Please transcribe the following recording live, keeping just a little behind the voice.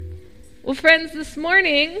Well, friends, this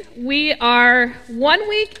morning we are 1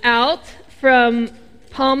 week out from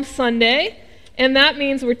Palm Sunday, and that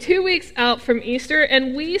means we're 2 weeks out from Easter,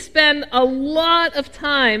 and we spend a lot of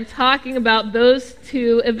time talking about those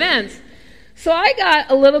two events. So I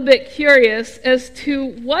got a little bit curious as to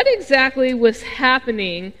what exactly was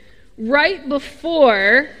happening right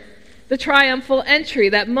before the triumphal entry,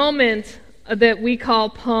 that moment that we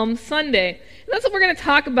call Palm Sunday. That's what we're going to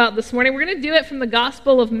talk about this morning. We're going to do it from the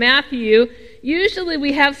Gospel of Matthew. Usually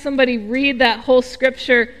we have somebody read that whole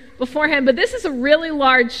scripture beforehand, but this is a really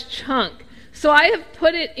large chunk. So I have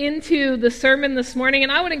put it into the sermon this morning,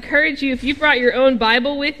 and I would encourage you, if you brought your own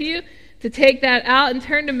Bible with you, to take that out and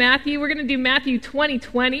turn to Matthew. We're going to do Matthew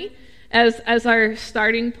 20:20 as our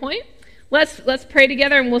starting point. Let's pray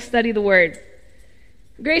together and we'll study the Word.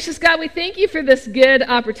 Gracious God, we thank you for this good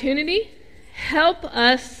opportunity. Help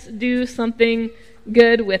us do something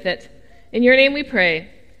good with it. In your name we pray.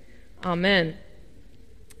 Amen.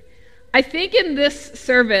 I think in this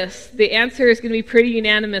service, the answer is going to be pretty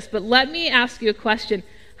unanimous, but let me ask you a question.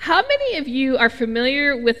 How many of you are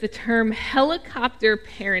familiar with the term helicopter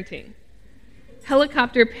parenting?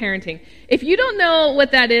 Helicopter parenting. If you don't know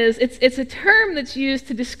what that is, it's a term that's used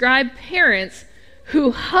to describe parents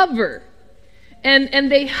who hover.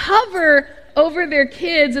 And they hover over their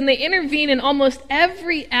kids, and they intervene in almost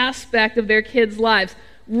every aspect of their kids' lives,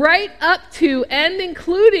 right up to and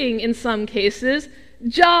including, in some cases,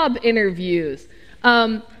 job interviews,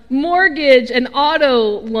 mortgage and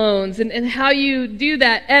auto loans, and how you do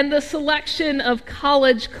that, and the selection of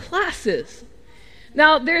college classes.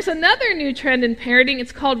 Now, there's another new trend in parenting.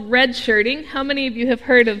 It's called redshirting. How many of you have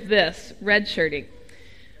heard of this, redshirting?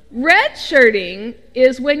 Redshirting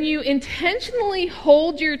is when you intentionally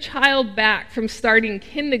hold your child back from starting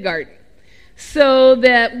kindergarten so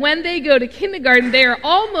that when they go to kindergarten, they are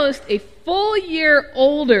almost a full year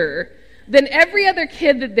older than every other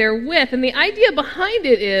kid that they're with. And the idea behind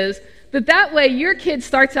it is that way your kid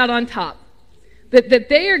starts out on top, that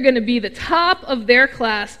they are going to be the top of their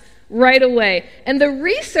class right away. And the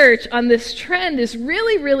research on this trend is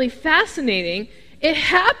really, really fascinating. It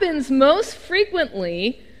happens most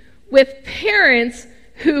frequently with parents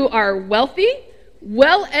who are wealthy,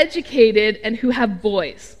 well-educated, and who have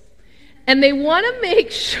boys. And they want to make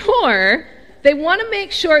sure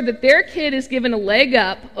that their kid is given a leg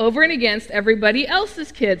up over and against everybody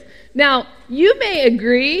else's kids. Now, you may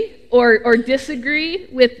agree or disagree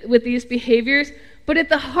with these behaviors, but at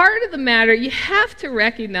the heart of the matter, you have to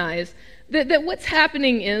recognize that what's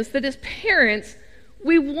happening is that as parents,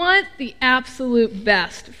 we want the absolute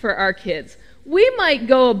best for our kids. We might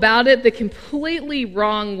go about it the completely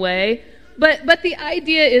wrong way, but the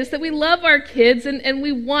idea is that we love our kids and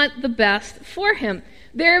we want the best for him.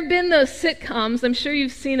 There have been those sitcoms, I'm sure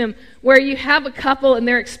you've seen them, where you have a couple and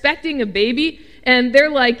they're expecting a baby, and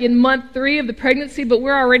they're like in month 3 of the pregnancy, but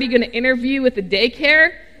we're already going to interview with the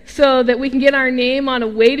daycare so that we can get our name on a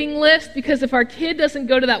waiting list, because if our kid doesn't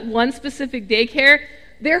go to that one specific daycare,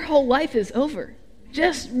 their whole life is over.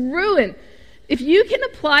 Just ruined. If you can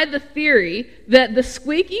apply the theory that the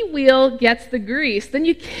squeaky wheel gets the grease, then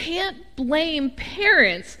you can't blame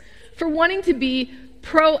parents for wanting to be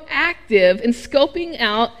proactive in scoping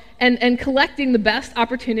out and collecting the best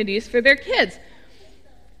opportunities for their kids.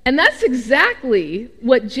 And that's exactly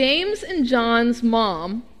what James and John's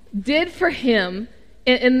mom did for him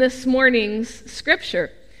in this morning's scripture.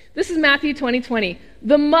 This is Matthew 20:20.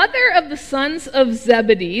 The mother of the sons of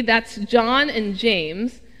Zebedee, that's John and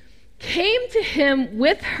James, came to him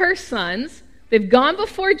with her sons. They've gone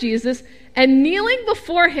before Jesus, and kneeling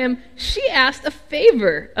before him, she asked a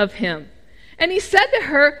favor of him. And he said to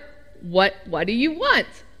her, What do you want?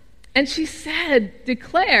 And she said,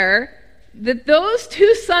 Declare that those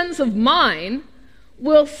 2 sons of mine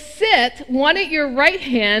will sit, one at your right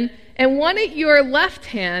hand and one at your left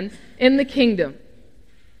hand in the kingdom.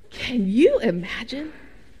 Can you imagine?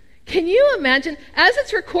 Can you imagine? As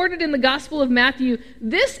it's recorded in the Gospel of Matthew,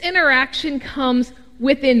 this interaction comes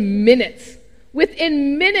within minutes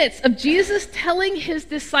of Jesus telling his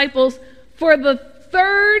disciples for the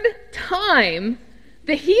 3rd time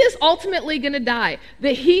that he is ultimately going to die,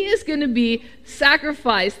 that he is going to be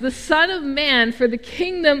sacrificed, the Son of Man, for the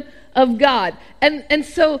kingdom of God. And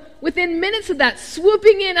so within minutes of that,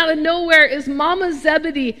 swooping in out of nowhere is Mama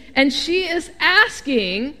Zebedee, and she is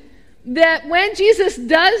asking that when Jesus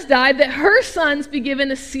does die, that her sons be given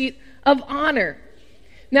a seat of honor.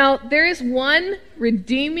 Now, there is one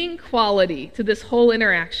redeeming quality to this whole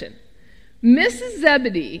interaction. Mrs.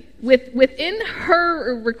 Zebedee, within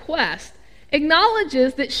her request,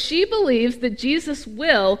 acknowledges that she believes that Jesus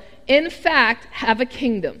will, in fact, have a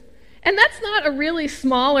kingdom. And that's not a really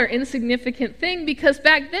small or insignificant thing, because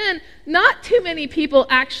back then, not too many people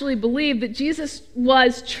actually believed that Jesus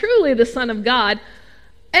was truly the Son of God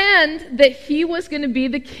and that he was going to be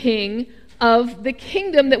the king of the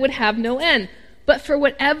kingdom that would have no end. But for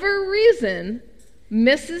whatever reason,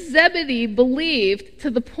 Mrs. Zebedee believed to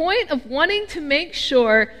the point of wanting to make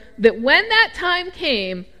sure that when that time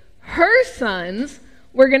came, her sons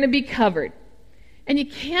were going to be covered. And you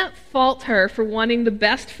can't fault her for wanting the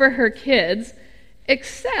best for her kids,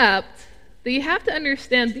 except that you have to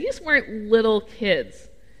understand these weren't little kids.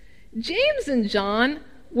 James and John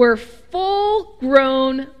were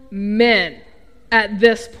full-grown men at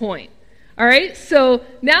this point. All right? So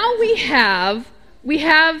now we have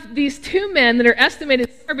these two men that are estimated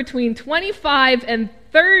somewhere between 25 and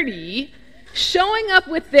 30 showing up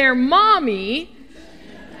with their mommy,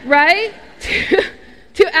 right?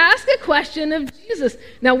 To ask a question of Jesus.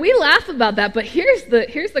 Now, we laugh about that, but here's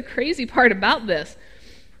the crazy part about this.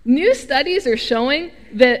 New studies are showing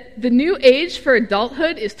that the new age for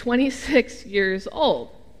adulthood is 26 years old.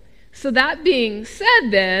 So that being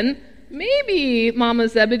said then, maybe Mama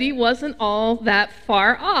Zebedee wasn't all that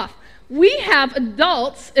far off. We have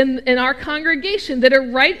adults in our congregation that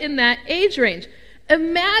are right in that age range.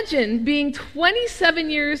 Imagine being 27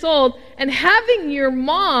 years old and having your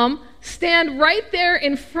mom stand right there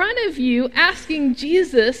in front of you asking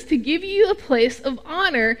Jesus to give you a place of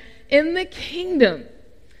honor in the kingdom.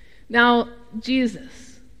 Now,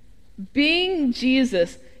 Jesus, being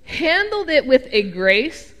Jesus, handled it with a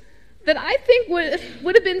grace that I think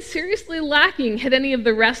would have been seriously lacking had any of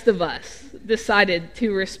the rest of us decided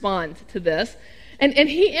to respond to this. And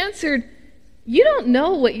he answered, "You don't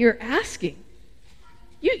know what you're asking.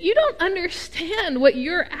 You don't understand what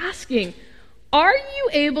you're asking. Are you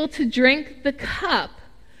able to drink the cup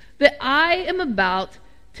that I am about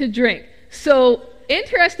to drink?" So,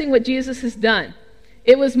 interesting what Jesus has done.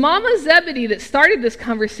 It was Mama Zebedee that started this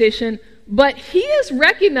conversation, but he is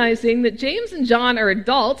recognizing that James and John are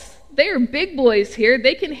adults. They are big boys here.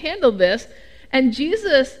 They can handle this. And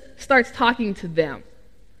Jesus starts talking to them.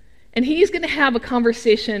 And he's going to have a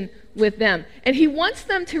conversation with them. And he wants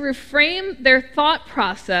them to reframe their thought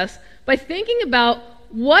process by thinking about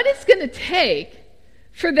what it's going to take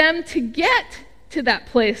for them to get to that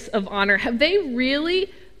place of honor. Have they really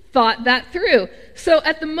thought that through? So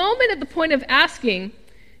at the moment, at the point of asking,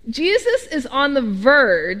 Jesus is on the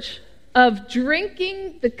verge of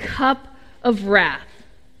drinking the cup of wrath.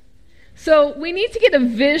 So we need to get a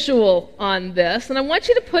visual on this, and I want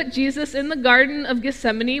you to put Jesus in the Garden of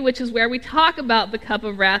Gethsemane, which is where we talk about the cup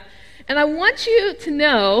of wrath, and I want you to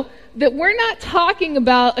know that we're not talking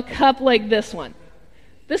about a cup like this one.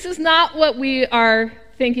 This is not what we are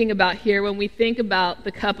thinking about here when we think about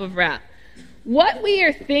the cup of wrath. What we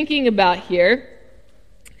are thinking about here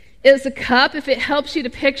is a cup, if it helps you to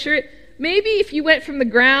picture it, maybe if you went from the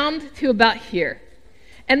ground to about here.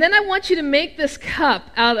 And then I want you to make this cup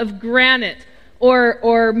out of granite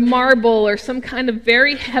or marble or some kind of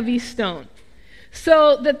very heavy stone.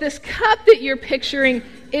 So that this cup that you're picturing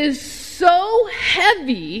is so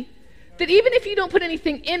heavy that even if you don't put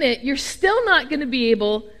anything in it, you're still not going to be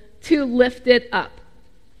able to lift it up.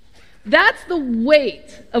 That's the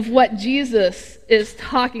weight of what Jesus is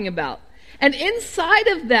talking about. And inside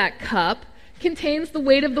of that cup contains the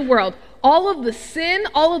weight of the world. All of the sin,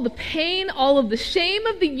 all of the pain, all of the shame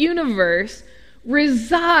of the universe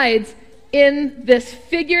resides in this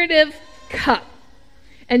figurative cup.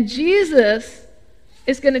 And Jesus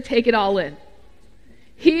is going to take it all in.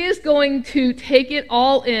 He is going to take it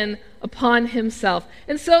all in upon himself.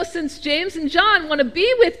 And so since James and John want to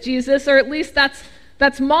be with Jesus, or at least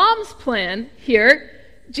that's Mom's plan here,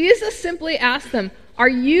 Jesus simply asked them, "Are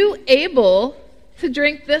you able to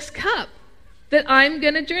drink this cup that I'm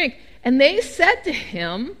going to drink?" And they said to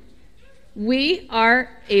him, "We are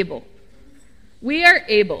able." We are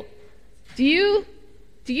able. Do you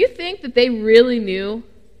think that they really knew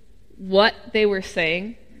what they were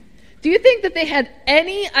saying? Do you think that they had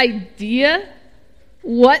any idea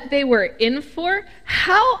what they were in for?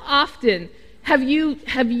 How often have you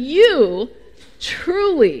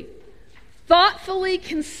truly, thoughtfully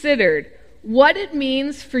considered what it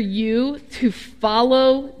means for you to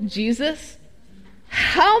follow Jesus?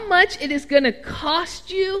 How much it is going to cost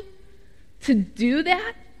you to do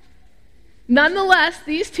that? Nonetheless,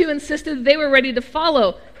 these two insisted that they were ready to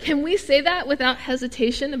follow. Can we say that without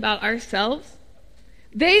hesitation about ourselves?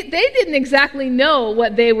 They didn't exactly know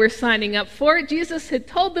what they were signing up for. Jesus had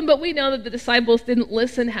told them, but we know that the disciples didn't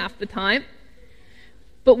listen half the time.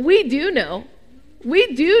 But we do know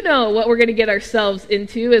We do know what we're going to get ourselves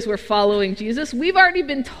into as we're following Jesus. We've already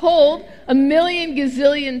been told a million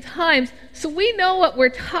gazillion times, so we know what we're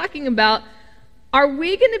talking about. Are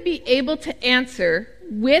we going to be able to answer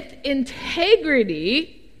with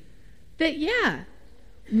integrity that, yeah,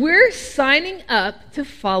 we're signing up to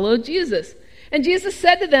follow Jesus? And Jesus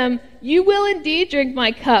said to them, "You will indeed drink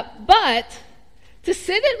my cup, but to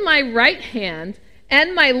sit at my right hand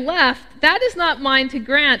and my left, that is not mine to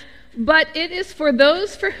grant, but it is for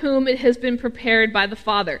those for whom it has been prepared by the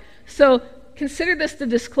Father." So consider this the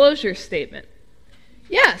disclosure statement.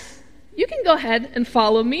 Yes, you can go ahead and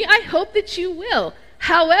follow me. I hope that you will.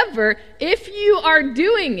 However, if you are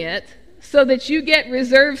doing it so that you get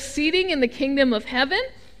reserved seating in the kingdom of heaven,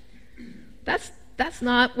 that's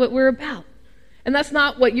not what we're about. And that's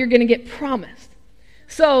not what you're going to get promised.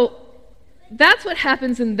 So that's what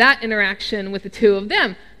happens in that interaction with the two of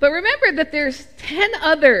them. But remember that there's 10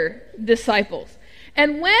 other disciples.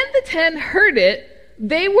 And when the 10 heard it,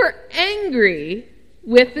 they were angry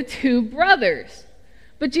with the two brothers.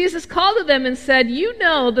 But Jesus called to them and said, "You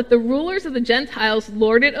know that the rulers of the Gentiles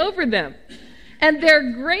lord it over them, and their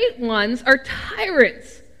great ones are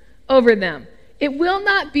tyrants over them. It will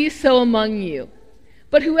not be so among you.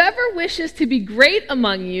 But whoever wishes to be great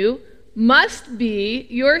among you must be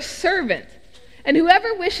your servant. And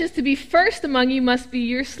whoever wishes to be first among you must be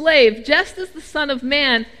your slave, just as the Son of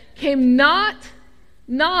Man came not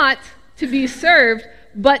to be served,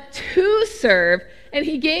 but to serve, and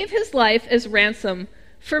he gave his life as ransom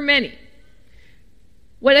for many."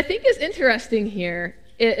 What I think is interesting here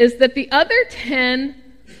is that the other 10,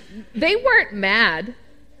 they weren't mad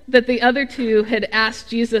that the other two had asked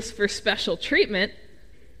Jesus for special treatment.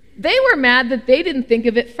 They were mad that they didn't think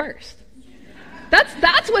of it first.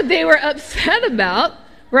 That's what they were upset about,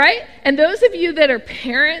 right? And those of you that are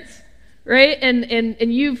parents, right,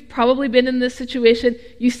 and you've probably been in this situation,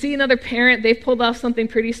 you see another parent, they've pulled off something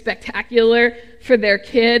pretty spectacular for their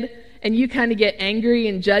kid, and you kind of get angry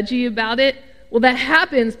and judgy about it. Well, that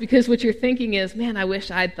happens because what you're thinking is, man, I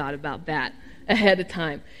wish I'd thought about that ahead of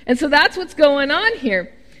time. And so that's what's going on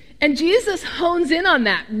here. And Jesus hones in on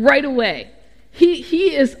that right away.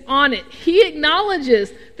 He is on it. He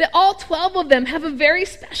acknowledges that all 12 of them have a very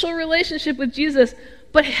special relationship with Jesus,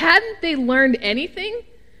 but hadn't they learned anything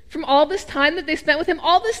from all this time that they spent with him,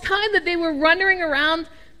 all this time that they were running around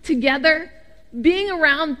together, being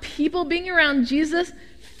around people, being around Jesus,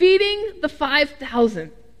 feeding the 5,000?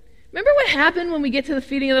 Remember what happened when we get to the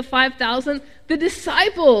feeding of the 5,000? The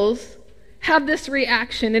disciples have this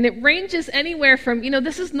reaction, and it ranges anywhere from,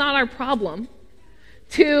 this is not our problem,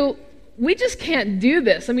 to, we just can't do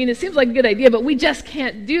this. I mean, it seems like a good idea, but we just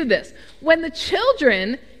can't do this. When the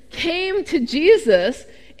children came to Jesus,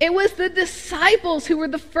 it was the disciples who were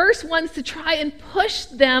the first ones to try and push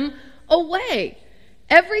them away.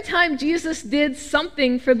 Every time Jesus did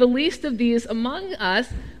something for the least of these among us,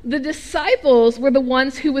 the disciples were the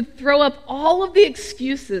ones who would throw up all of the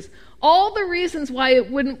excuses, all the reasons why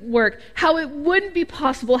it wouldn't work, how it wouldn't be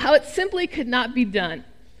possible, how it simply could not be done.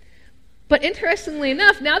 But interestingly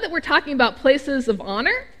enough, now that we're talking about places of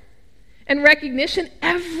honor and recognition,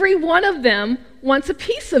 every one of them wants a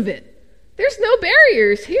piece of it. There's no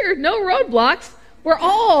barriers here, no roadblocks. We're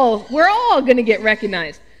all going to get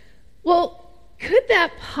recognized. Well, could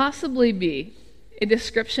that possibly be a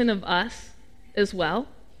description of us as well?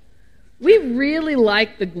 We really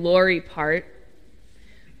like the glory part,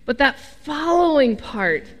 but that following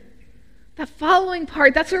part,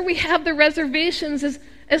 that's where we have the reservations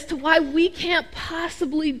as to why we can't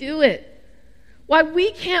possibly do it, why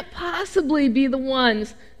we can't possibly be the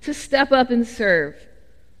ones to step up and serve.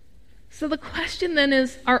 So the question then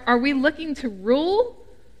is, are we looking to rule,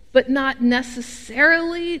 but not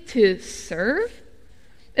necessarily to serve?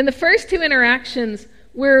 In the first two interactions,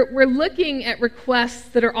 we're looking at requests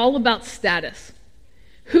that are all about status.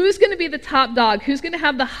 Who's going to be the top dog? Who's going to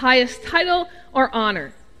have the highest title or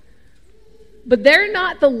honor? But they're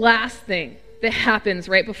not the last thing that happens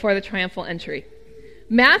right before the triumphal entry.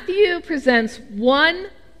 Matthew presents one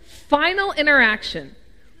final interaction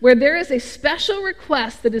where there is a special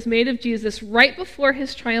request that is made of Jesus right before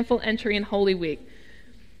his triumphal entry in Holy Week,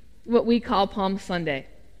 what we call Palm Sunday.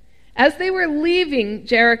 As they were leaving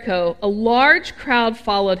Jericho, a large crowd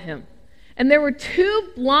followed him. And there were two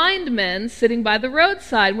blind men sitting by the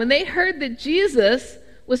roadside. When they heard that Jesus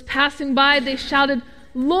was passing by, they shouted,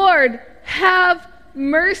 "Lord, have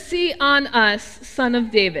mercy on us, Son of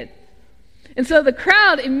David." And so the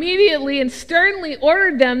crowd immediately and sternly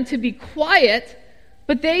ordered them to be quiet,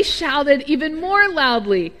 but they shouted even more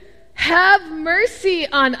loudly, "Have mercy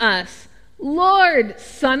on us, Lord,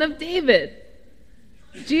 Son of David."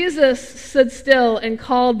 Jesus stood still and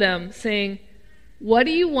called them, saying, "What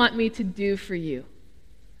do you want me to do for you?"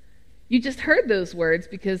 You just heard those words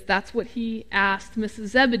because that's what he asked Mrs.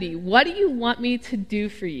 Zebedee. "What do you want me to do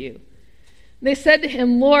for you?" They said to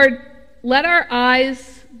him, "Lord, let our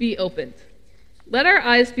eyes be opened." Let our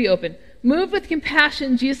eyes be opened. Moved with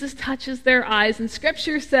compassion, Jesus touches their eyes, and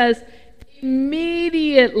Scripture says,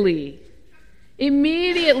 immediately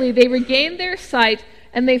they regained their sight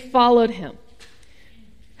and they followed him.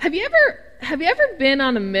 Have you ever been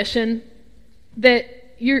on a mission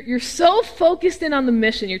that you're so focused in on the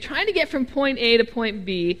mission, you're trying to get from point A to point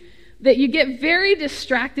B, that you get very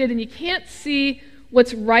distracted and you can't see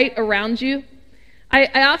what's right around you?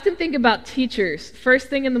 I often think about teachers first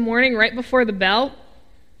thing in the morning, right before the bell,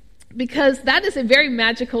 because that is a very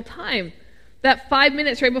magical time. That 5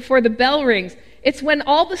 minutes right before the bell rings, it's when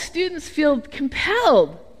all the students feel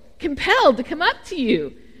compelled to come up to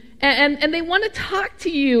you. And they want to talk to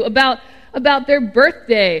you about their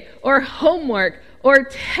birthday or homework or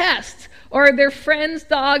tests or their friend's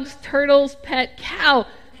dog's, turtle's pet cow.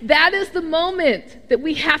 That is the moment that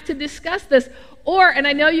we have to discuss this. Or, and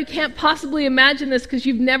I know you can't possibly imagine this because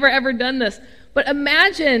you've never ever done this, but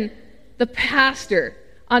imagine the pastor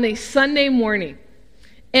on a Sunday morning.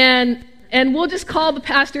 And we'll just call the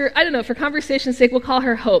pastor, I don't know, for conversation's sake, we'll call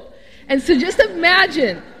her Hope. And so just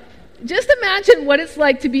imagine what it's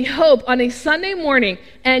like to be Hope on a Sunday morning,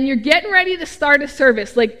 and you're getting ready to start a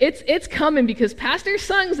service. Like, it's coming because Pastor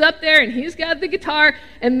Sung's up there, and he's got the guitar,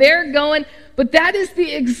 and they're going. But that is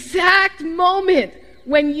the exact moment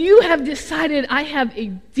when you have decided, I have a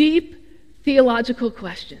deep theological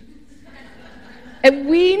question. And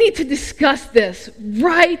we need to discuss this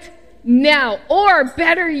right now. Or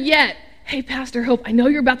better yet, hey, Pastor Hope, I know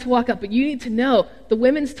you're about to walk up, but you need to know the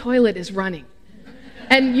women's toilet is running.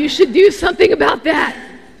 And you should do something about that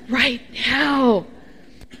right now.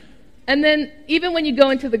 And then even when you go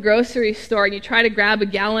into the grocery store and you try to grab a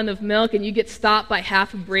gallon of milk and you get stopped by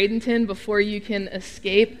half of Bradenton before you can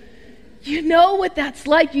escape, you know what that's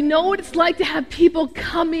like. You know what it's like to have people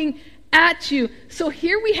coming at you. So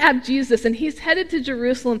here we have Jesus, and he's headed to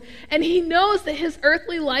Jerusalem, and he knows that his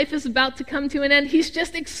earthly life is about to come to an end. He's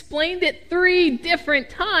just explained it 3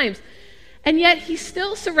 different times. And yet he's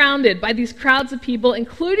still surrounded by these crowds of people,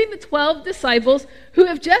 including the 12 disciples who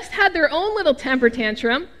have just had their own little temper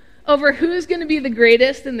tantrum over who's going to be the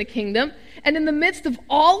greatest in the kingdom. And in the midst of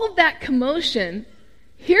all of that commotion,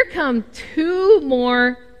 here come 2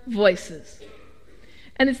 more voices.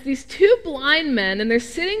 And it's these 2 blind men, and they're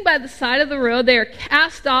sitting by the side of the road. They are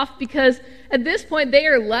cast off because at this point they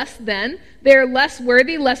are less than. They are less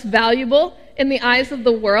worthy, less valuable in the eyes of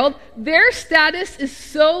the world. Their status is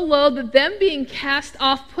so low that them being cast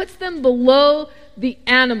off puts them below the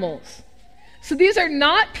animals. So these are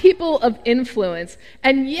not people of influence,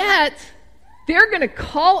 and yet they're going to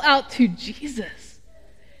call out to Jesus.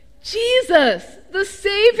 Jesus, the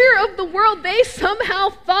Savior of the world. They somehow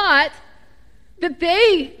thought that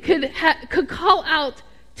they could call out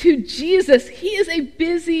to Jesus. He is a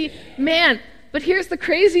busy man. But here's the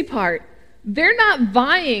crazy part. They're not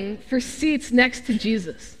vying for seats next to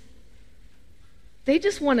Jesus. They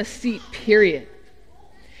just want a seat, period.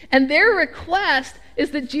 And their request is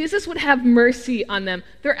that Jesus would have mercy on them.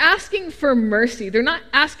 They're asking for mercy. They're not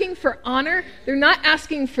asking for honor. They're not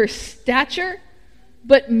asking for stature,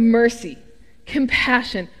 but mercy,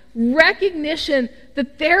 compassion, recognition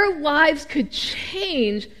that their lives could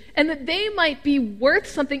change and that they might be worth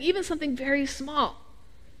something, even something very small.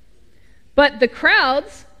 But the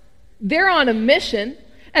crowds, they're on a mission,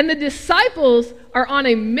 and the disciples are on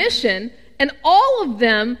a mission, and all of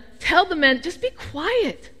them tell the men, just be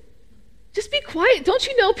quiet. Just be quiet. Don't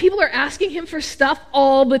you know people are asking him for stuff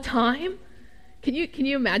all the time? Can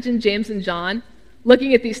you imagine James and John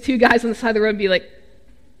looking at these 2 guys on the side of the road and be like,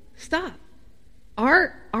 stop.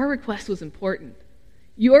 Our request was important.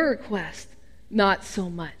 Your request, not so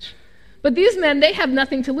much. But these men, they have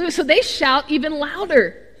nothing to lose, so they shout even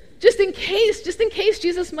louder, just in case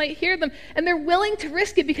Jesus might hear them. And they're willing to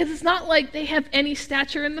risk it because it's not like they have any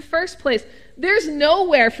stature in the first place. There's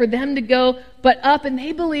nowhere for them to go but up, and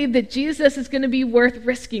they believe that Jesus is going to be worth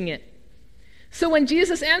risking it. So when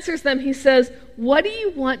Jesus answers them, he says, what do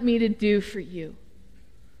you want me to do for you?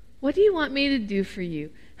 What do you want me to do for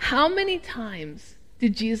you? How many times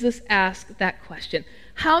did Jesus ask that question?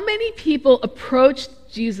 How many people approached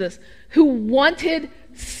Jesus who wanted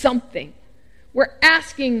something? We're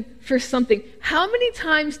asking for something. How many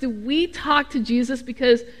times do we talk to Jesus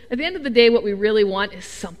because at the end of the day, what we really want is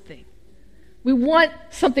something. We want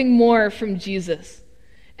something more from Jesus.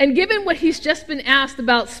 And given what he's just been asked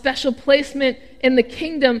about special placement in the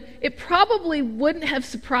kingdom, it probably wouldn't have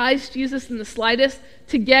surprised Jesus in the slightest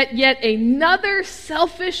to get yet another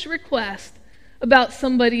selfish request about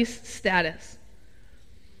somebody's status.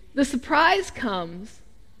 The surprise comes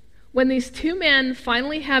when these two men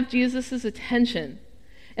finally have Jesus' attention,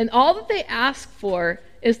 and all that they ask for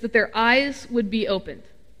is that their eyes would be opened.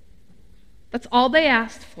 That's all they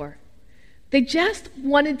asked for. They just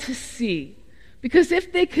wanted to see, because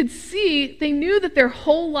if they could see, they knew that their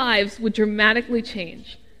whole lives would dramatically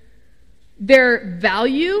change. Their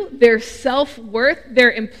value, their self-worth,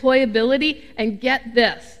 their employability, and get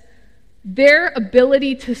this, their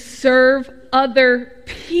ability to serve other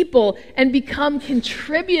people and become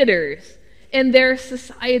contributors in their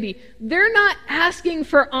society. They're not asking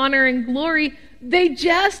for honor and glory. They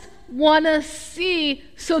just want to see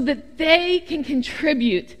so that they can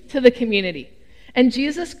contribute to the community. And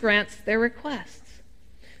Jesus grants their requests.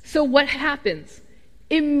 So what happens?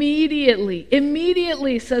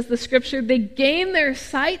 Immediately, says the scripture, they gain their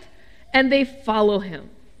sight and they follow him.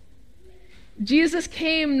 Jesus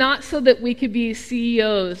came not so that we could be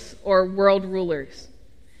CEOs or world rulers.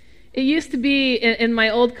 It used to be in my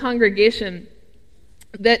old congregation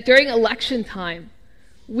that during election time,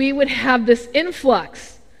 we would have this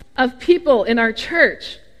influx of people in our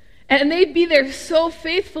church. And they'd be there so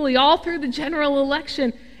faithfully all through the general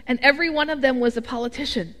election, and every one of them was a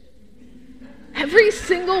politician. Every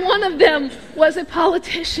single one of them was a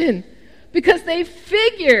politician, because they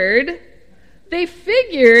figured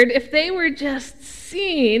if they were just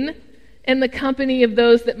seen in the company of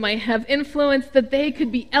those that might have influence, that they could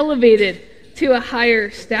be elevated to a higher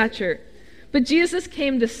stature. But Jesus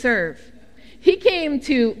came to serve. He came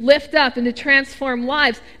to lift up and to transform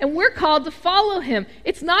lives, and we're called to follow him.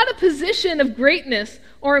 It's not a position of greatness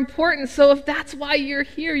or importance, so if that's why you're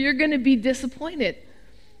here, you're going to be disappointed.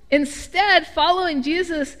 Instead, following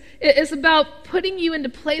Jesus is about putting you into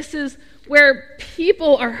places where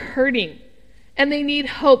people are hurting and they need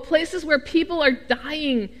hope, places where people are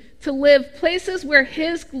dying to live, places where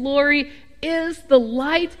his glory is the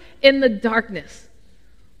light in the darkness.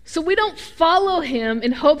 So we don't follow him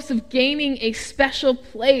in hopes of gaining a special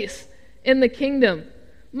place in the kingdom.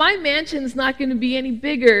 My mansion's not going to be any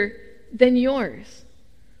bigger than yours.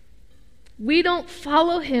 We don't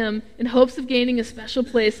follow him in hopes of gaining a special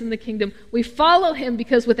place in the kingdom. We follow him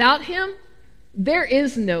because without him, there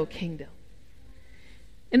is no kingdom.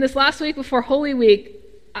 In this last week before Holy Week,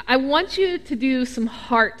 I want you to do some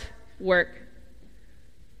heart work.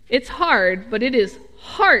 It's hard, but it is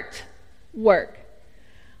heart work.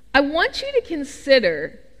 I want you to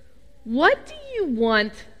consider, what do you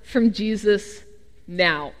want from Jesus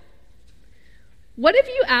now? What have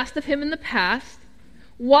you asked of him in the past?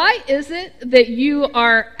 Why is it that you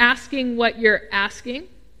are asking what you're asking?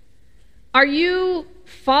 Are you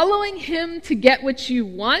following him to get what you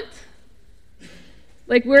want?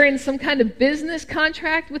 Like we're in some kind of business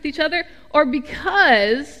contract with each other? Or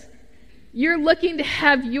because you're looking to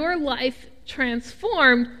have your life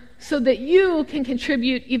transformed so that you can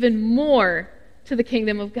contribute even more to the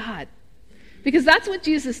kingdom of God? Because that's what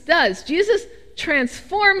Jesus does. Jesus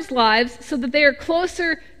transforms lives so that they are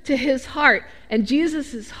closer to his heart. And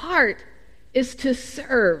Jesus' heart is to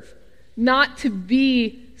serve, not to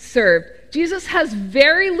be served. Jesus has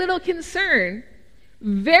very little concern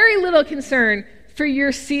for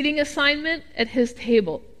your seating assignment at his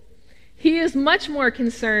table. He is much more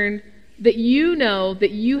concerned that you know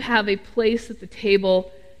that you have a place at the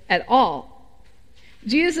table at all.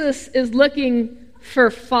 Jesus is looking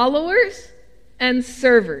for followers and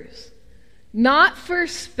servers, not for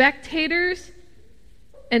spectators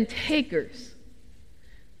and takers.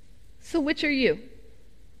 So which are you?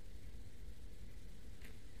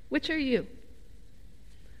 Which are you?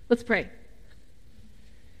 Let's pray.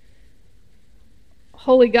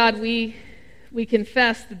 Holy God, we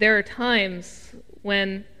confess that there are times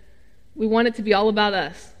when we want it to be all about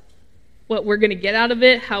us, what we're going to get out of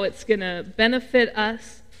it, how it's going to benefit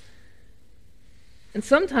us. And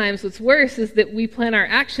sometimes what's worse is that we plan our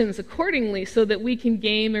actions accordingly so that we can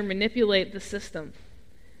game or manipulate the system.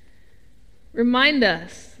 Remind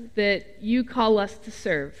us that you call us to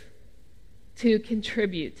serve, to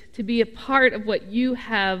contribute, to be a part of what you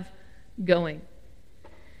have going.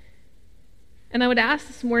 And I would ask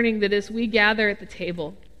this morning that as we gather at the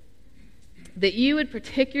table, that you would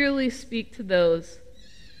particularly speak to those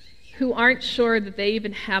who aren't sure that they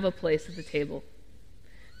even have a place at the table,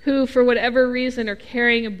 who for whatever reason are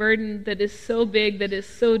carrying a burden that is so big, that is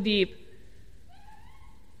so deep,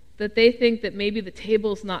 that they think that maybe the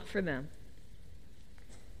table's not for them.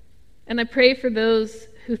 And I pray for those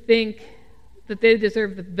who think that they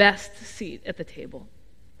deserve the best seat at the table,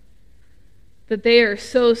 that they are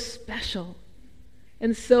so special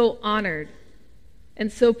and so honored and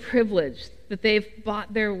so privileged that they've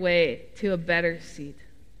bought their way to a better seat.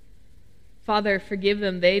 Father, forgive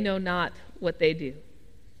them. They know not what they do.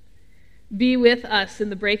 Be with us in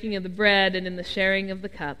the breaking of the bread and in the sharing of the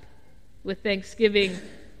cup. With thanksgiving,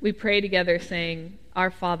 we pray together, saying,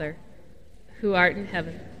 Our Father, who art in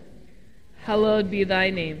heaven, hallowed be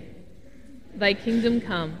thy name. Thy kingdom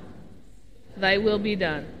come, thy will be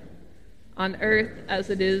done, on earth as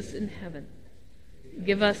it is in heaven.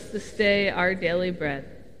 Give us this day our daily bread,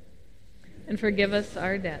 and forgive us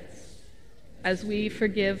our debts, as we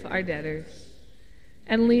forgive our debtors.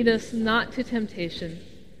 And lead us not to temptation,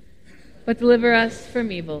 but deliver us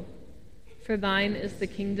from evil. For thine is the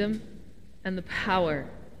kingdom, and the power,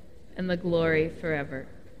 and the glory forever.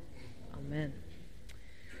 Amen.